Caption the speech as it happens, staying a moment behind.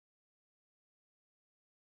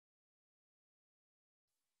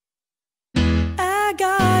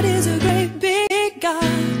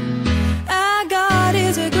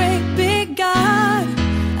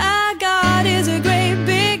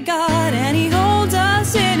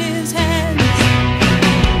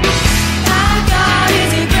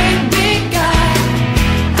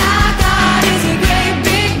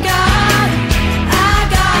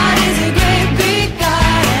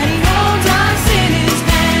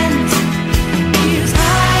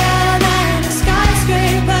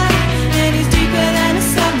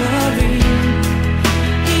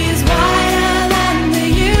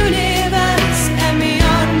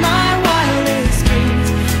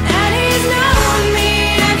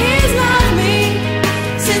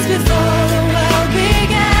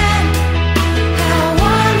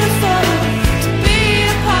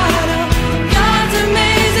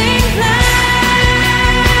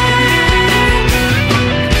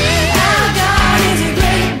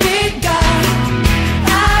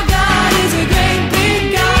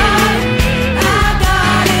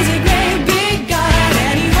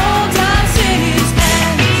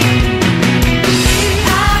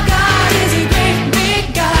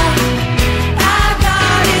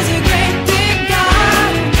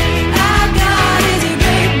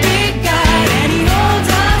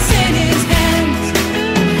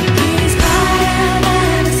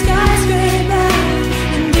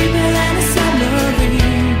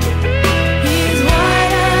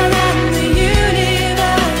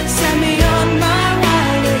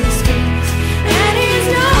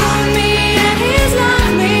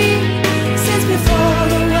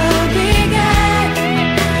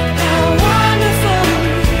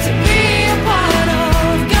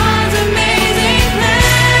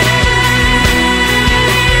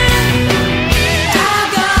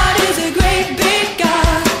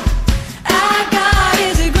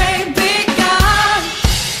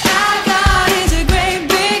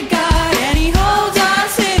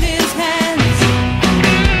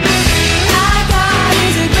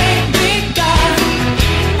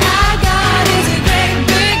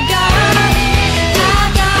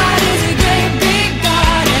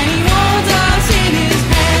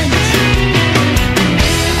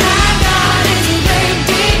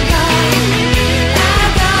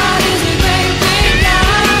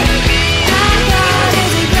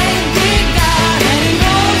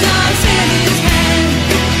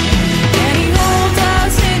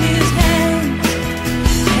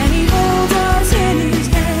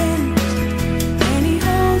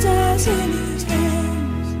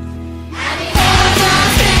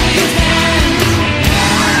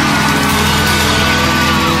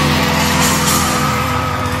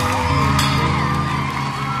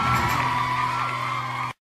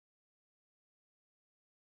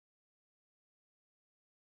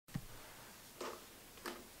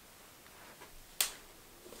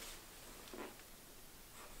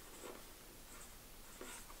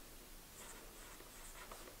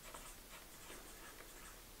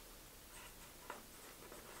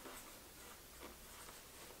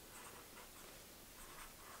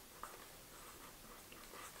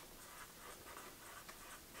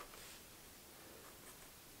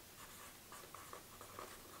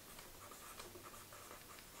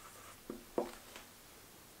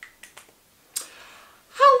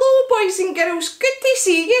and girls, good to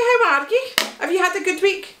see you. How are you? Have you had a good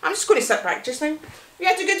week? I'm just going to sit back just now. Have you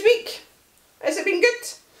had a good week? Has it been good?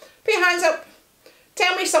 Put your hands up.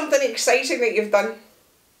 Tell me something exciting that you've done.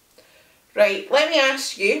 Right, let me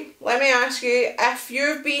ask you if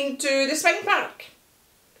you've been to the swing park.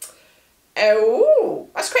 Oh,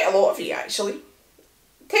 that's quite a lot of you actually.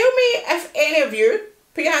 Tell me if any of you,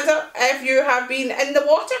 put your hands up, if you have been in the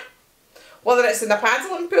water. Whether it's in the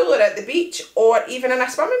paddling pool or at the beach or even in a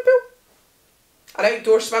swimming pool. An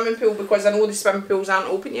outdoor swimming pool, because I know the swimming pools aren't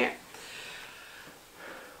open yet.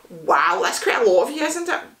 Wow, that's quite a lot of you, isn't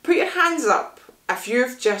it? Put your hands up if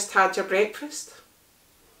you've just had your breakfast.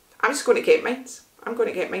 I'm just going to get mine. I'm going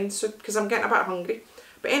to get mine soon because I'm getting a bit hungry.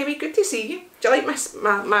 But anyway, good to see you. Do you like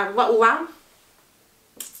my little lamb?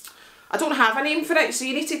 I don't have a name for it, so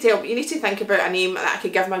you need to tell me. You need to think about a name that I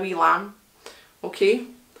could give my wee lamb. Okay?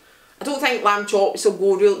 I don't think lamb chops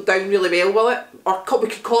will go down really well, will it? Or we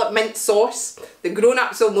could call it mint sauce. The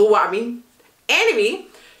grown-ups will know what I mean. Anyway,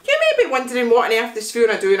 you may be wondering what on earth is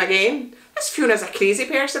Fiona doing again. This Fiona's a crazy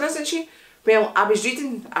person, isn't she? Well, I was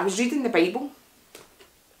reading the Bible.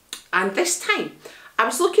 And this time, I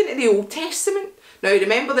was looking at the Old Testament. Now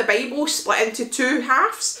remember, the Bible split into two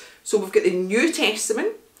halves. So we've got the New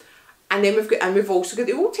Testament, and then we've also got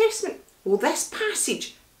the Old Testament. Well, this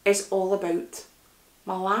passage is all about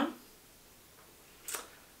my lamb.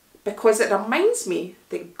 Because it reminds me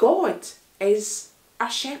that God is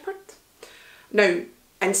our shepherd. Now,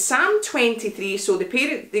 in Psalm 23, so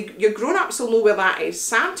your grown-ups will know where that is.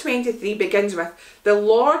 Psalm 23 begins with, "The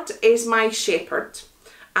Lord is my shepherd.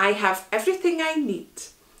 I have everything I need.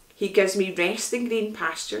 He gives me rest in green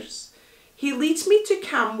pastures. He leads me to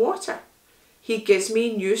calm water. He gives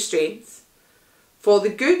me new strength. For the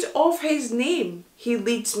good of his name, he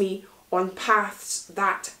leads me on paths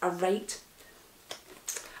that are right."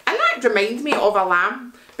 And that reminds me of a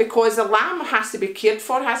lamb, because the lamb has to be cared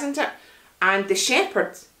for, hasn't it? And the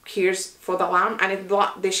shepherd cares for the lamb, and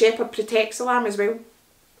the shepherd protects the lamb as well.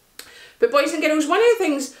 But boys and girls, one of the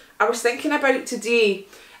things I was thinking about today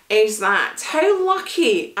is that how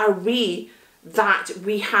lucky are we that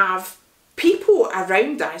we have people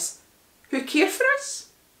around us who care for us,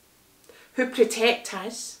 who protect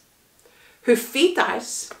us, who feed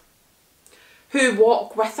us, who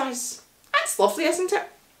walk with us. That's lovely, isn't it?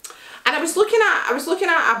 And I was looking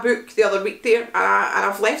at a book the other week there, and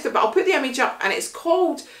I've left it, but I'll put the image up, and it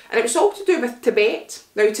was all to do with Tibet.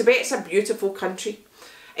 Now, Tibet's a beautiful country.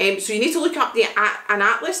 So you need to look up an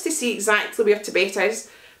atlas to see exactly where Tibet is.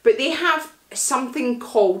 But they have something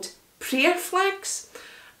called prayer flags.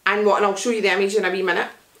 And I'll show you the image in a wee minute.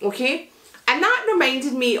 Okay? And that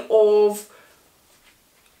reminded me of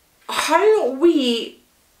how we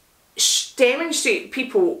demonstrate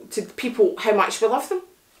to people how much we love them.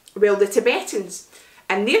 Well, the Tibetans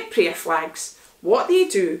and their prayer flags, what they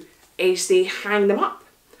do is they hang them up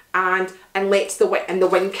and the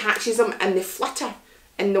wind catches them and they flutter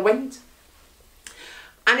in the wind.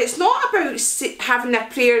 And it's not about having their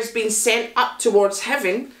prayers being sent up towards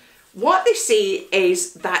heaven. What they say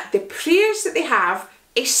is that the prayers that they have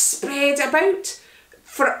is spread about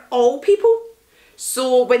for all people.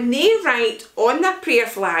 So when they write on their prayer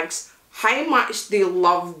flags how much they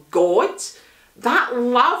love God, that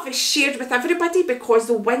love is shared with everybody because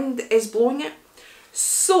the wind is blowing it.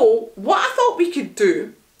 So what I thought we could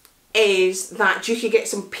do is that you could get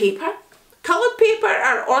some paper, coloured paper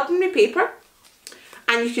or ordinary paper,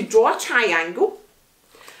 and you could draw a triangle,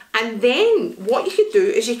 and then what you could do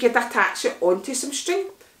is you could attach it onto some string.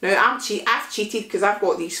 Now I've cheated because I've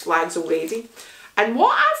got these flags already, and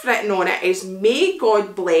what I've written on it is, "May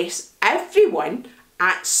God bless everyone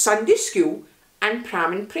at Sunday school and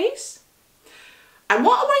pram and praise." And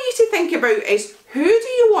what I want you to think about is, who do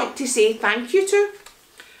you want to say thank you to?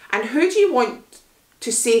 And who do you want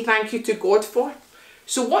to say thank you to God for?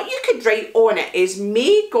 So what you could write on it is,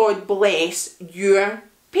 "May God bless your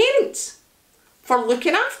parents for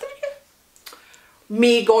looking after you.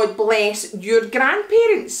 May God bless your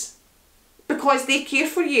grandparents because they care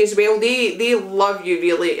for you as well. They love you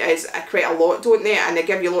really quite a lot, don't they? And they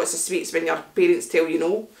give you lots of sweets when your parents tell you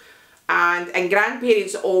no. And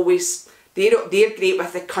grandparents always, they're great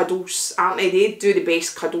with the cuddles, aren't they? They do the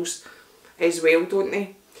best cuddles as well, don't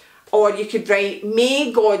they? Or you could write,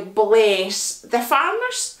 "May God bless the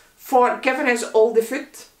farmers for giving us all the food."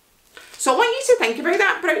 So I want you to think about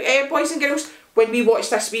that, boys and girls, when we watch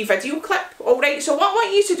this wee video clip. Alright, so what I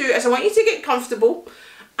want you to do is I want you to get comfortable,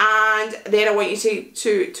 and then I want you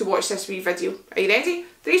to watch this wee video. Are you ready?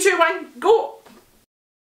 3, 2, 1, go!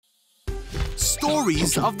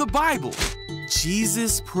 Stories of the Bible.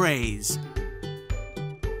 Jesus Prays.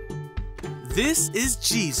 This is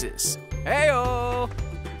Jesus Heyo!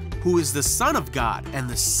 Who is the Son of God and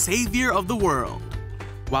the Savior of the world.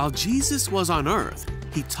 While Jesus was on earth,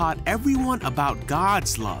 he taught everyone about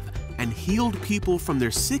God's love and healed people from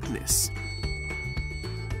their sickness.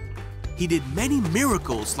 He did many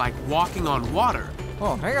miracles like walking on water.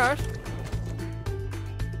 Oh, hey guys.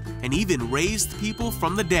 And even raised people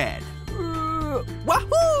from the dead.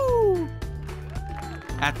 Wahoo!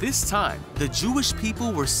 At this time, the Jewish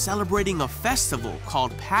people were celebrating a festival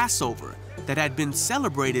called Passover that had been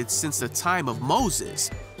celebrated since the time of Moses,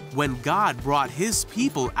 when God brought his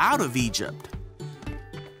people out of Egypt.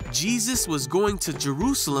 Jesus was going to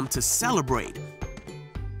Jerusalem to celebrate,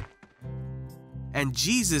 and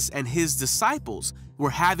Jesus and his disciples were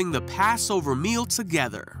having the Passover meal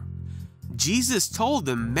together. Jesus told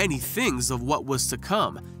them many things of what was to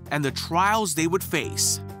come and the trials they would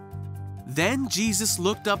face. Then Jesus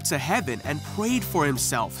looked up to heaven and prayed for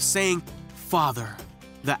himself, saying, "Father,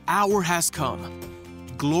 the hour has come.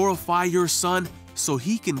 Glorify your Son so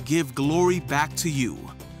he can give glory back to you.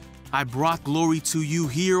 I brought glory to you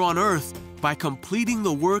here on earth by completing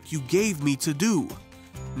the work you gave me to do.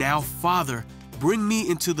 Now, Father, bring me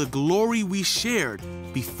into the glory we shared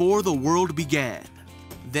before the world began."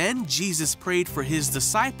 Then Jesus prayed for his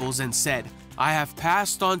disciples and said, "I have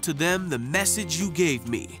passed on to them the message you gave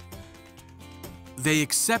me. They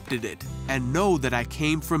accepted it and know that I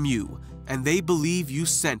came from you, and they believe you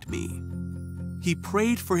sent me." He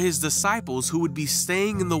prayed for his disciples who would be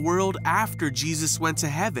staying in the world after Jesus went to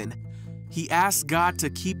heaven. He asked God to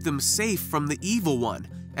keep them safe from the evil one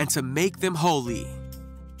and to make them holy.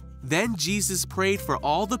 Then Jesus prayed for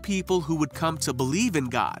all the people who would come to believe in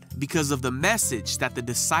God because of the message that the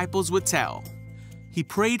disciples would tell. He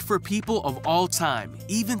prayed for people of all time,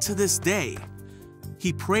 even to this day.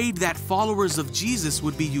 He prayed that followers of Jesus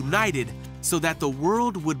would be united so that the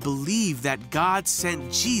world would believe that God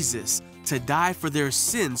sent Jesus to die for their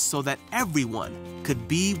sins so that everyone could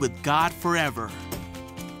be with God forever.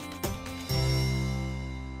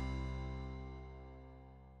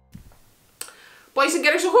 Boys and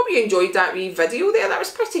girls, I hope you enjoyed that wee video there. That was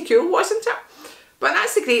pretty cool, wasn't it? But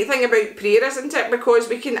that's the great thing about prayer, isn't it? Because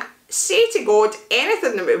we can say to God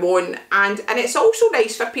anything that we want, and it's also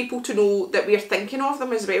nice for people to know that we're thinking of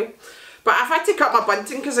them as well. But I've had to cut my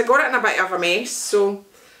bunting because I got it in a bit of a mess. So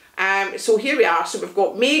here we are. So we've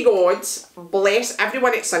got "May God bless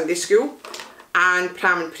everyone at Sunday school" and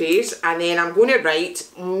 "Pram and Praise." And then I'm going to write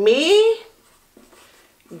 "May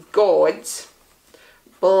God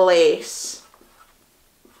bless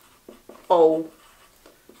all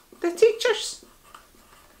the teachers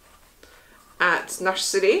at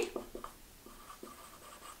nursery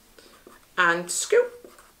and school."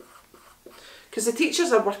 Because the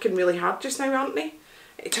teachers are working really hard just now, aren't they?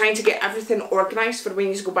 Trying to get everything organised for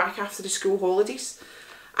when you go back after the school holidays.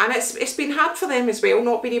 And it's been hard for them as well,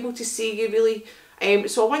 not being able to see you really.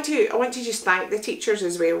 So I want to just thank the teachers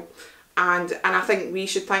as well. And I think we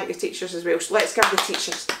should thank the teachers as well. So let's give the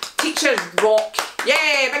teachers. Teachers rock.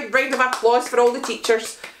 Yeah, big round of applause for all the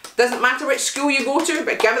teachers. Doesn't matter which school you go to,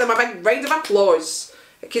 but give them a big round of applause.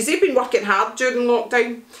 Because they've been working hard during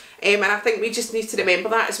lockdown. And I think we just need to remember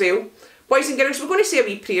that as well. Boys and girls, we're going to say a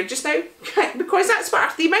wee prayer just now. Because that's what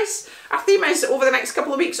our theme is. Our theme is, over the next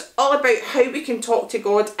couple of weeks, all about how we can talk to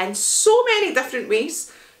God in so many different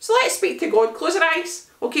ways. So let's speak to God. Close our eyes.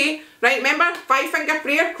 Okay? Right, remember? 5-finger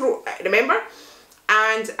prayer. Remember?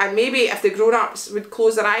 And maybe if the grown-ups would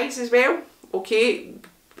close their eyes as well. Okay?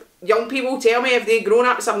 Young people, tell me if the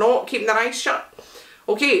grown-ups are not keeping their eyes shut.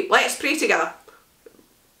 Okay, let's pray together.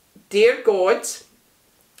 Dear God,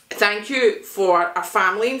 thank you for our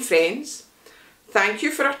family and friends. Thank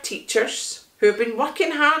you for our teachers who have been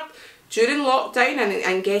working hard during lockdown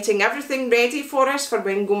and getting everything ready for us for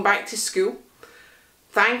when going back to school.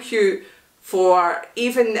 Thank you for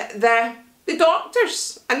even the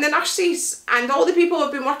doctors and the nurses and all the people who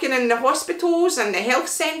have been working in the hospitals and the health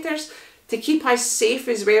centres to keep us safe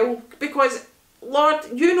as well. Because, Lord,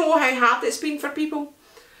 you know how hard it's been for people.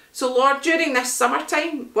 So, Lord, during this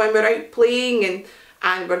summertime, when we're out playing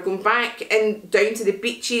and we're going back and down to the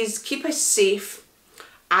beaches, keep us safe.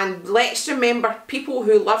 And let's remember people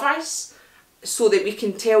who love us so that we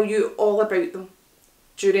can tell you all about them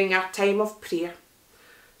during our time of prayer.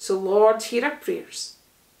 So, Lord, hear our prayers.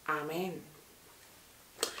 Amen.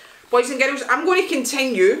 Boys and girls, I'm going to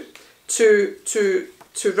continue to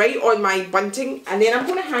write on my bunting, and then I'm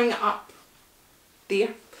going to hang it up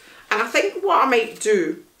there. And I think what I might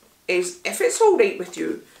do is, if it's all right with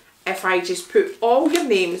you, if I just put all your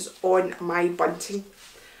names on my bunting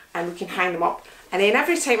and we can hang them up, and then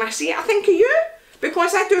every time I see it I think of you,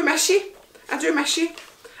 because I do miss you. I do miss you.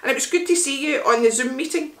 And it was good to see you on the Zoom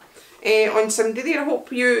meeting. on Sunday there. I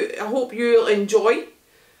hope you'll enjoy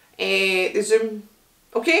the Zoom.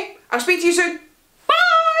 Okay, I'll speak to you soon.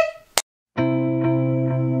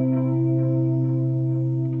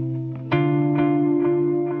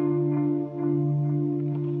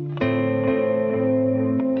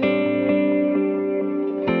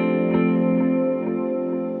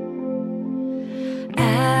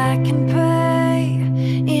 I can pray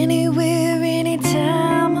anywhere, any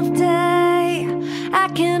time of day. I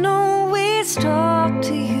can always talk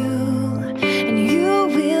to you.